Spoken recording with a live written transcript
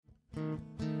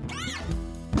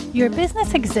Your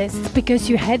business exists because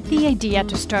you had the idea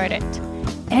to start it.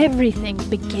 Everything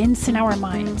begins in our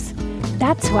minds.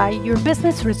 That's why your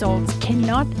business results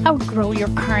cannot outgrow your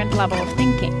current level of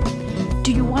thinking.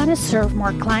 Do you want to serve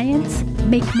more clients,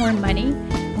 make more money,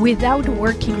 without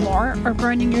working more or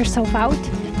burning yourself out?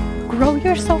 Grow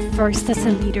yourself first as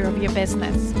a leader of your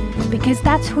business, because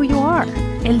that's who you are,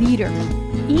 a leader,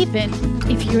 even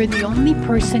if you're the only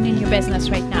person in your business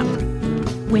right now.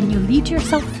 When you lead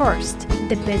yourself first,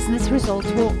 the business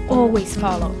results will always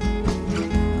follow.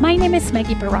 My name is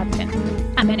Maggie Perotin.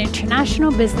 I'm an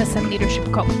international business and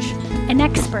leadership coach, an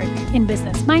expert in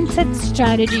business mindset,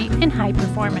 strategy, and high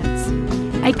performance.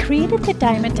 I created the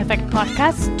Diamond Effect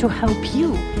podcast to help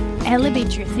you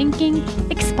elevate your thinking,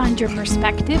 expand your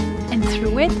perspective, and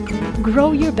through it,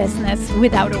 grow your business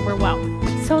without overwhelm.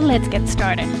 So let's get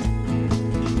started.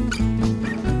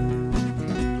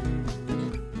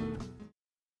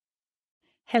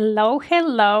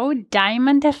 Hello,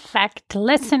 Diamond Effect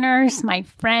listeners, my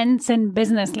friends and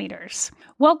business leaders.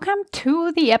 Welcome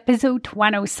to the episode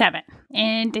 107.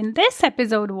 And in this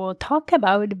episode, we'll talk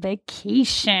about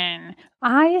vacation.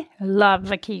 I love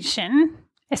vacation,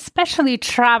 especially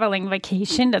traveling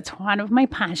vacation. That's one of my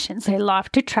passions. I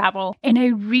love to travel. And I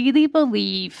really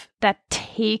believe that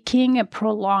taking a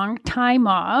prolonged time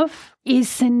off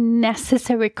is a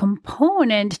necessary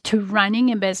component to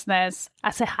running a business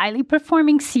as a highly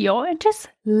performing CEO and just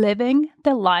living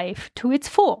the life to its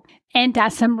full. And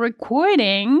as I'm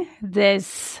recording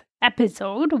this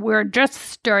episode, we're just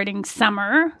starting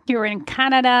summer here in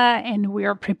Canada and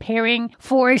we're preparing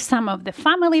for some of the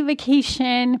family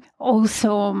vacation.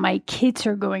 Also, my kids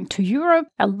are going to Europe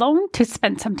alone to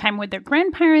spend some time with their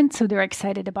grandparents, so they're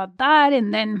excited about that.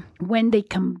 And then when they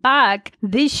come back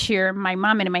this year, my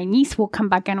mom and my niece will come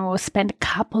back and we'll spend a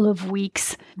couple of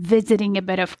weeks visiting a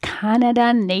bit of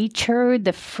Canada, nature,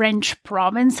 the French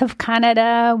province of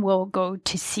Canada. We'll go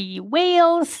to see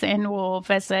Wales and we'll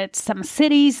visit some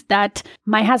cities that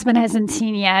my husband hasn't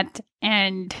seen yet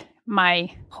and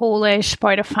my Polish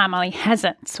part of family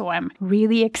hasn't. So I'm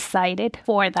really excited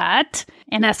for that.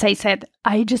 And as I said,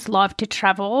 I just love to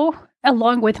travel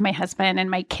along with my husband, and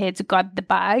my kids got the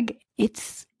bag.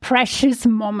 It's precious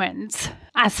moments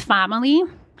as family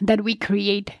that we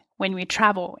create when we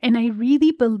travel. And I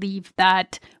really believe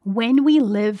that when we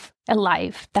live a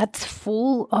life that's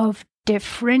full of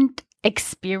different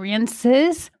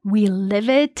experiences, we live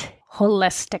it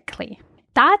holistically.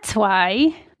 That's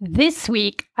why this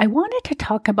week I wanted to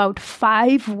talk about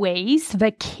 5 ways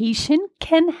vacation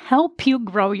can help you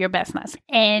grow your business.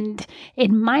 And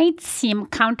it might seem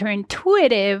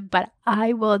counterintuitive, but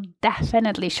I will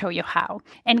definitely show you how.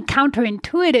 And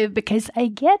counterintuitive because I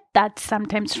get that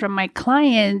sometimes from my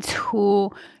clients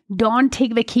who don't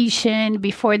take vacation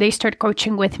before they start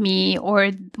coaching with me,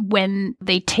 or when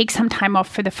they take some time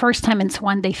off for the first time and so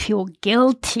on, they feel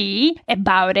guilty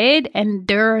about it. And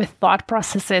their thought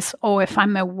process is, oh, if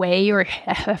I'm away or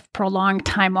have prolonged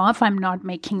time off, I'm not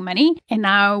making money. And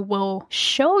I will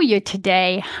show you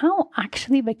today how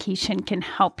actually vacation can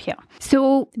help you.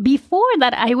 So before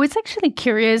that, I was actually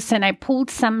curious and I pulled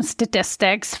some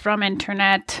statistics from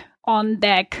Internet on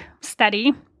Deck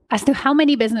study as to how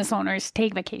many business owners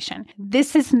take vacation.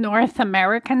 This is North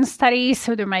American study,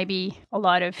 so there might be a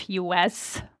lot of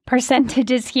US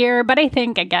percentages here, but I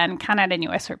think, again, Canada and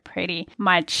US are pretty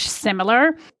much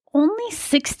similar. Only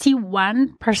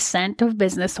 61% of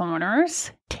business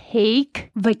owners take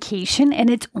vacation, and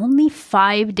it's only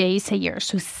 5 days a year.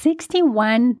 So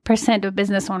 61% of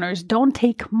business owners don't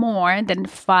take more than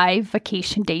 5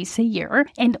 vacation days a year.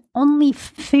 And only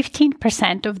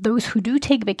 15% of those who do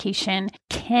take vacation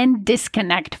can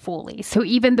disconnect fully. So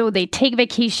even though they take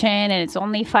vacation and it's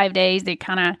only 5 days, they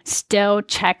kind of still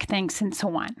check things and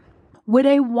so on. What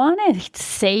I want to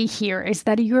say here is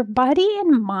that your body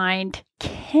and mind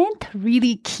can't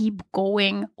really keep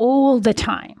going all the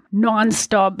time,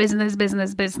 nonstop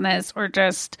business, or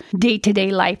just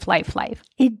day-to-day life.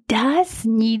 It does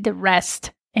need the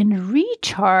rest and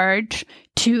recharge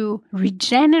to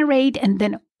regenerate and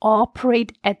then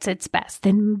operate at its best.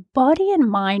 And body and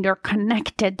mind are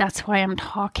connected. That's why I'm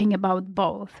talking about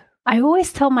both. I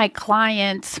always tell my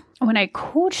clients when I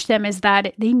coach them is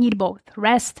that they need both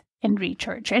rest and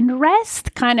recharge. And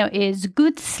rest kind of is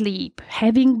good sleep,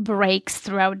 having breaks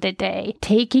throughout the day,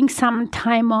 taking some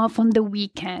time off on the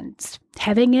weekends,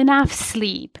 having enough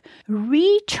sleep.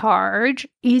 Recharge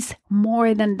is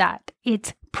more than that.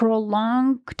 It's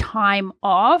prolonged time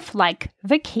off, like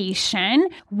vacation,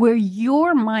 where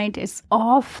your mind is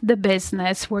off the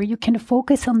business, where you can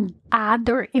focus on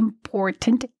other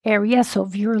important areas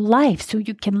of your life so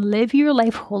you can live your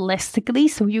life holistically,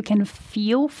 so you can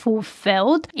feel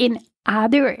fulfilled in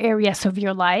other areas of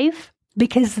your life,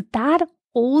 because that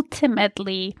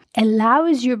ultimately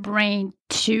allows your brain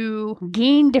to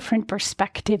gain different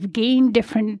perspective, gain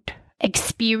different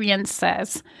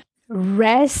experiences,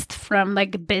 rest from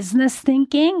like business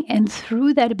thinking, and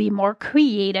through that be more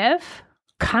creative,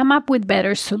 come up with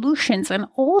better solutions, and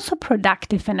also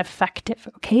productive and effective.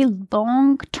 Okay,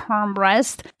 long-term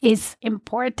rest is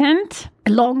important,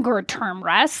 longer-term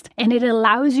rest, and it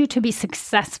allows you to be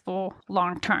successful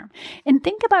long-term. And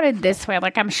think about it this way,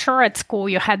 like I'm sure at school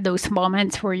you had those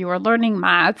moments where you were learning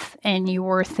math and you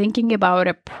were thinking about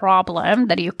a problem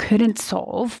that you couldn't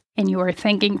solve, and you were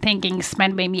thinking,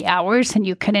 spent maybe hours, and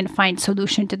you couldn't find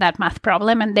solution to that math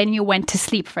problem. And then you went to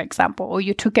sleep, for example, or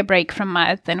you took a break from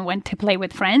math and went to play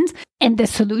with friends, and the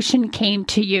solution came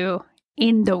to you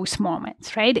in those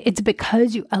moments, right? It's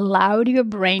because you allowed your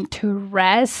brain to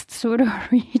rest, sort of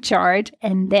recharge,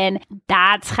 and then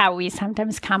that's how we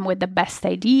sometimes come with the best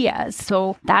ideas.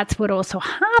 So that's what also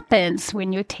happens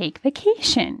when you take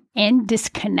vacation and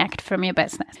disconnect from your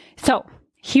business. So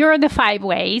here are the 5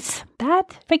 ways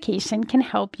that vacation can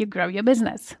help you grow your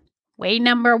business. Way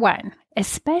number 1,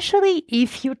 especially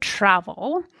if you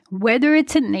travel, whether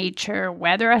it's in nature,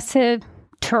 whether as a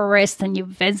tourist and you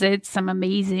visit some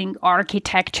amazing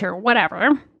architecture,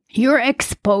 whatever, you're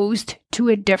exposed to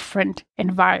a different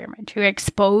environment. You're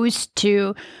exposed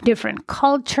to different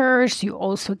cultures. You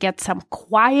also get some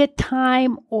quiet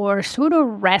time or sort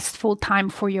of restful time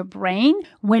for your brain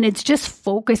when it's just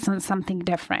focused on something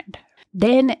different.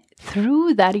 Then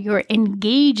through that, you're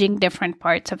engaging different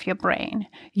parts of your brain.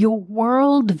 Your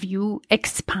worldview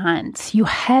expands. You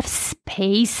have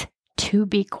space to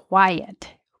be quiet.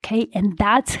 Okay, and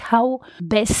that's how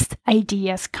best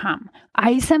ideas come.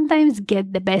 I sometimes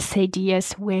get the best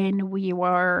ideas when we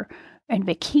were on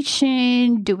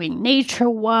vacation, doing nature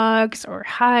walks or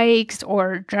hikes,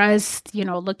 or just,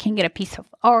 looking at a piece of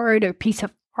art or piece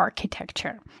of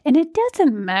architecture. And it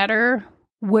doesn't matter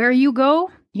where you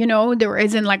go. There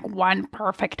isn't like one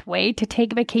perfect way to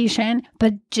take vacation,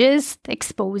 but just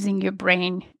exposing your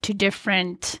brain to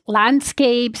different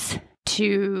landscapes,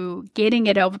 to getting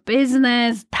it out of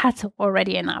business, that's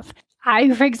already enough.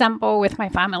 I, for example, with my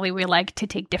family, we like to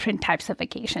take different types of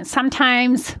vacations.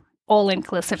 Sometimes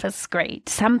all-inclusive is great.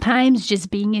 Sometimes just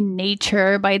being in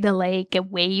nature by the lake,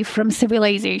 away from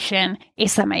civilization,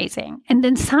 is amazing. And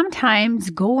then sometimes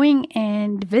going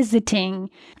and visiting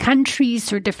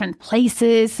countries or different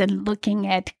places and looking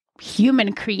at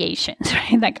human creations,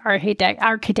 right? Like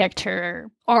architecture,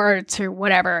 arts, or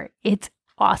whatever. It's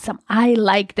awesome. I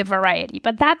like the variety,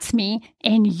 but that's me,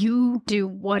 and you do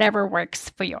whatever works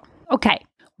for you. Okay.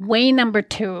 Way number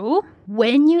 2,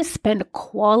 when you spend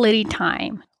quality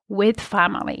time with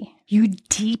family, you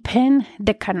deepen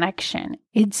the connection.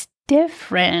 It's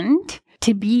different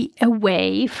to be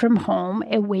away from home,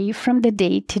 away from the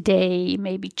day-to-day,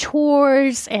 maybe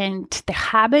chores and the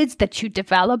habits that you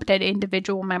developed as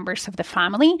individual members of the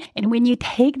family. And when you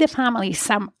take the family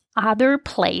some other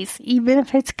place, even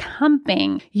if it's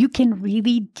camping, you can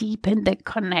really deepen the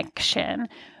connection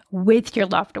with your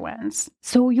loved ones.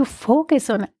 So you focus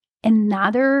on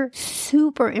another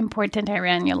super important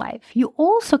area in your life. You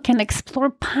also can explore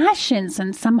passions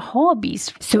and some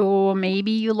hobbies. So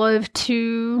maybe you love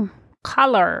to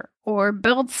color or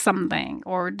build something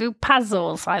or do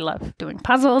puzzles. I love doing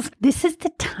puzzles. This is the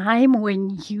time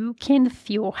when you can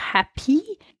feel happy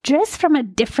just from a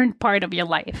different part of your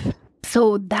life.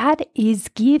 So that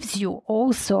gives you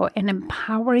also an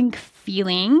empowering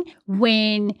feeling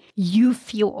when you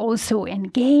feel also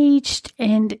engaged,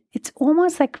 and it's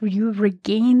almost like you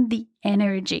regain the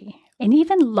energy and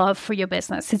even love for your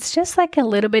business. It's just like a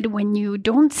little bit when you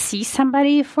don't see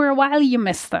somebody for a while, you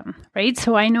miss them, right?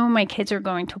 So I know my kids are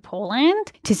going to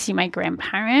Poland to see my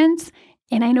grandparents,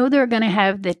 and I know they're going to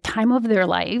have the time of their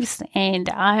lives, and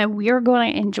we are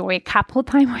going to enjoy a couple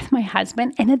time with my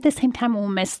husband, and at the same time, we'll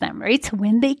miss them, right? So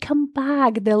when they come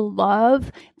back, the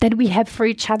love that we have for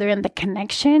each other and the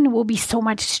connection will be so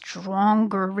much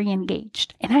stronger,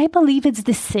 re-engaged. And I believe it's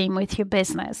the same with your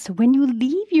business. When you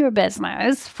leave your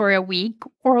business for a week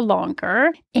or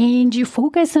longer, and you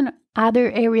focus on other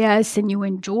areas and you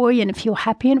enjoy and feel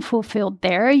happy and fulfilled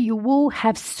there, you will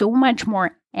have so much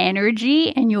more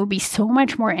energy and you'll be so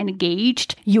much more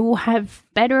engaged. You'll have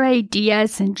better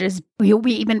ideas and you'll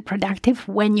be even productive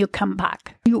when you come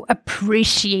back. You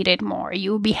appreciate it more.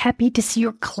 You'll be happy to see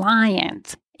your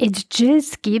clients. It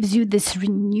just gives you this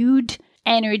renewed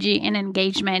energy and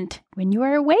engagement when you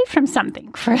are away from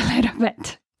something for a little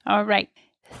bit. All right.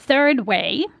 Third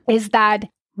way is that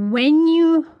when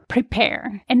you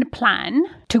prepare and plan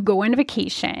to go on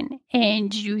vacation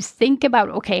and you think about,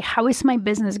 okay, how is my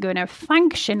business going to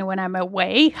function when I'm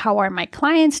away? How are my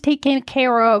clients taken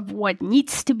care of? What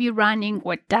needs to be running?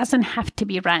 What doesn't have to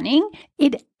be running?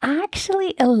 It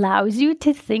actually allows you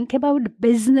to think about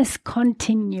business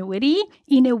continuity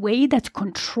in a way that's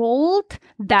controlled,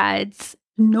 that's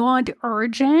not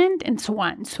urgent, and so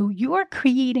on. So you are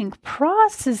creating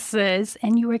processes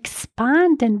and you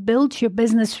expand and build your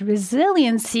business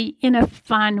resiliency in a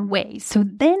fun way. So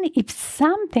then if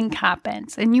something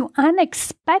happens and you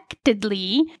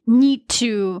unexpectedly need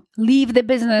to leave the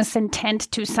business and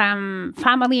tend to some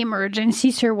family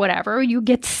emergencies or whatever, you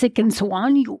get sick and so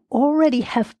on, you already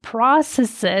have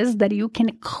processes that you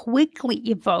can quickly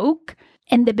evoke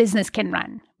and the business can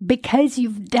run because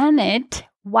you've done it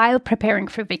while preparing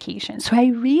for vacation. So I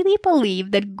really believe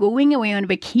that going away on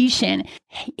vacation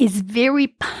is a very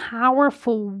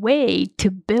powerful way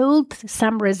to build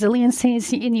some resiliency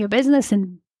in your business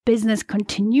and business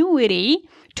continuity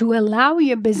to allow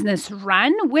your business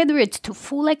run, whether it's to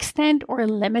full extent or a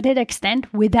limited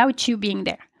extent, without you being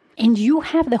there. And you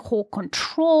have the whole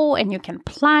control and you can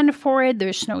plan for it.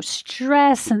 There's no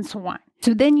stress and so on.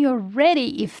 So then you're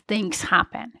ready if things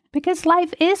happen. Because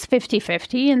life is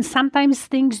 50-50 and sometimes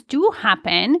things do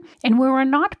happen. And when we're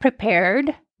not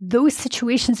prepared, those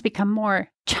situations become more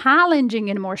challenging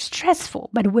and more stressful.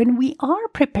 But when we are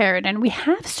prepared and we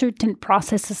have certain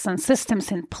processes and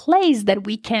systems in place that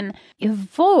we can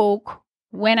evoke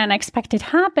when unexpected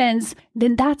happens,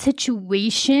 then that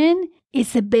situation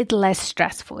is a bit less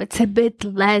stressful. It's a bit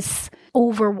less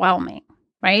overwhelming.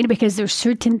 Right? Because there's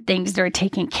certain things that are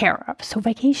taken care of. So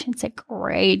vacation's a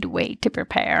great way to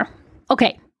prepare.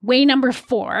 Okay, way number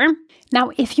 4.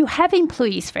 Now, if you have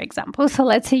employees, for example, so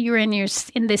let's say you're in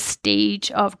this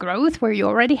stage of growth where you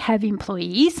already have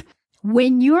employees,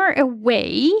 when you're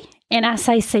away, and as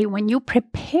I say, when you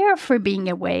prepare for being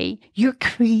away, you're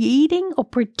creating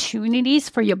opportunities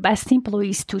for your best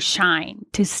employees to shine,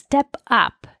 to step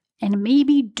up, and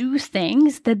maybe do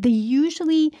things that they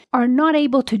usually are not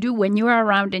able to do when you're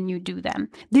around and you do them.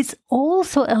 This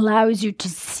also allows you to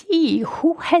see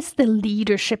who has the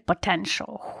leadership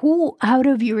potential, who out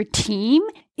of your team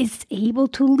is able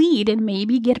to lead and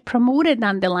maybe get promoted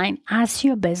down the line as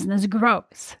your business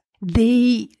grows.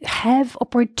 They have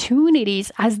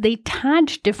opportunities as they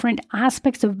touch different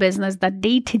aspects of business that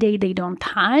day to day they don't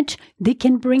touch. They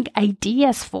can bring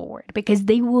ideas forward because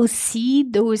they will see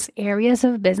those areas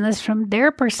of business from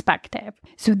their perspective.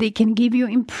 So they can give you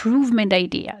improvement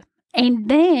ideas. And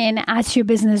then as your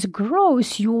business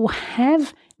grows, you will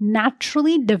have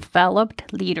naturally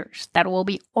developed leaders that will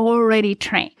be already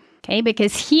trained. Okay,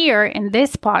 because here in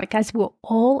this podcast, we're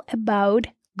all about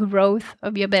growth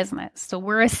of your business. So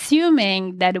we're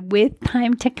assuming that with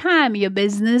time to come, your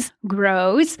business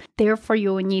grows. Therefore,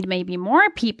 you will need maybe more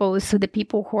people. So the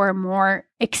people who are more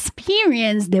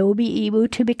experienced, they will be able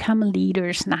to become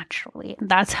leaders naturally. And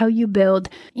that's how you build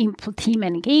team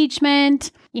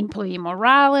engagement, employee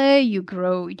morale. You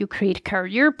grow, you create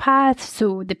career paths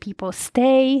so the people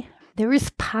stay. There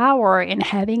is power in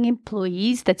having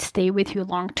employees that stay with you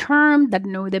long term, that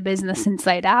know the business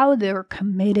inside out, they're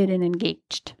committed and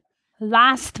engaged.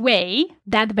 Last way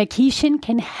that vacation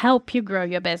can help you grow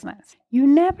your business. You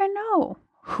never know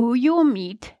who you'll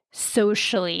meet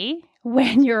socially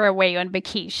when you're away on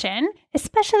vacation,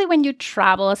 especially when you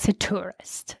travel as a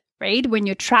tourist, right? When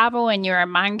you travel and you're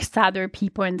amongst other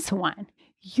people and so on.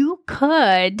 You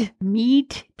could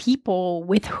meet people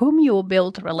with whom you'll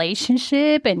build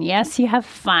relationship and yes, you have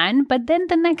fun, but then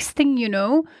the next thing you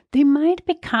know, they might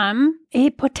become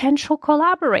a potential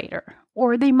collaborator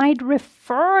or they might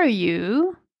refer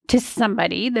you to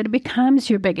somebody that becomes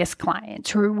your biggest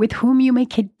client or with whom you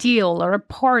make a deal or a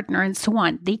partner and so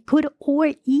on. They could,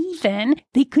 or even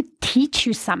they could teach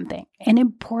you something, an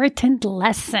important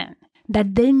lesson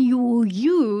that then you will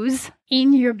use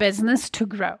in your business to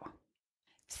grow.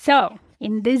 So,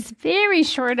 in this very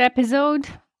short episode,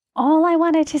 all I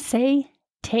wanted to say,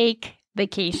 take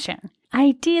vacation.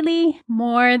 Ideally,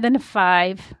 more than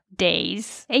 5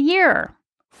 days a year.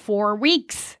 4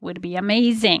 weeks would be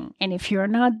amazing. And if you're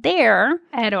not there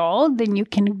at all, then you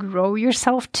can grow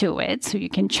yourself to it. So you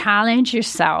can challenge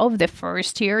yourself. The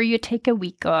first year you take a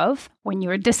week off when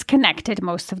you're disconnected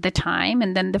most of the time.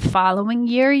 And then the following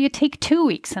year you take 2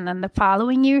 weeks. And then the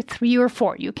following year, 3 or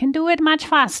 4. You can do it much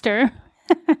faster.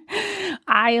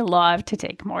 I love to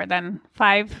take more than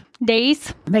 5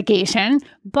 days vacation,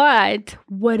 but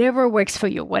whatever works for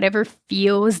you, whatever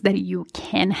feels that you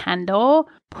can handle,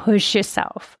 push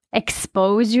yourself,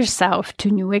 expose yourself to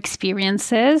new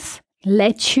experiences,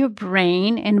 let your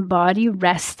brain and body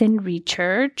rest and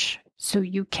recharge so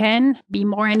you can be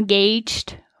more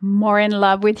engaged, more in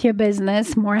love with your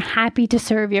business, more happy to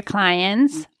serve your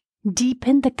clients.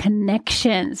 Deepen the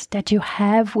connections that you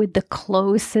have with the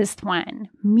closest one.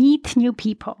 Meet new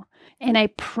people. And I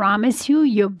promise you,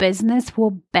 your business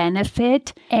will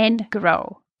benefit and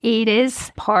grow. It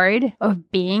is part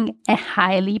of being a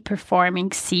highly performing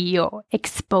CEO,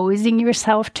 exposing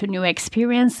yourself to new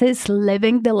experiences,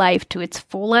 living the life to its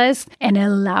fullest, and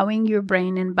allowing your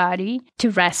brain and body to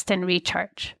rest and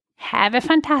recharge. Have a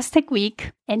fantastic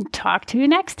week and talk to you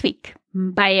next week.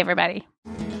 Bye, everybody.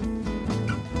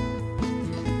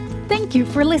 Thank you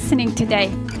for listening today.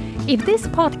 If this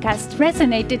podcast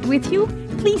resonated with you,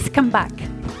 please come back.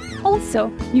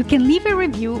 Also, you can leave a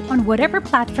review on whatever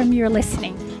platform you're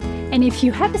listening. And if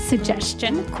you have a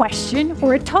suggestion, question,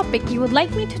 or a topic you would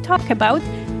like me to talk about,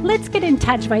 let's get in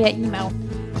touch via email.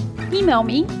 Email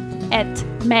me at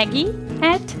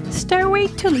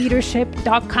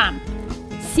maggie@stairwaytoleadership.com.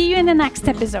 See you in the next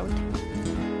episode.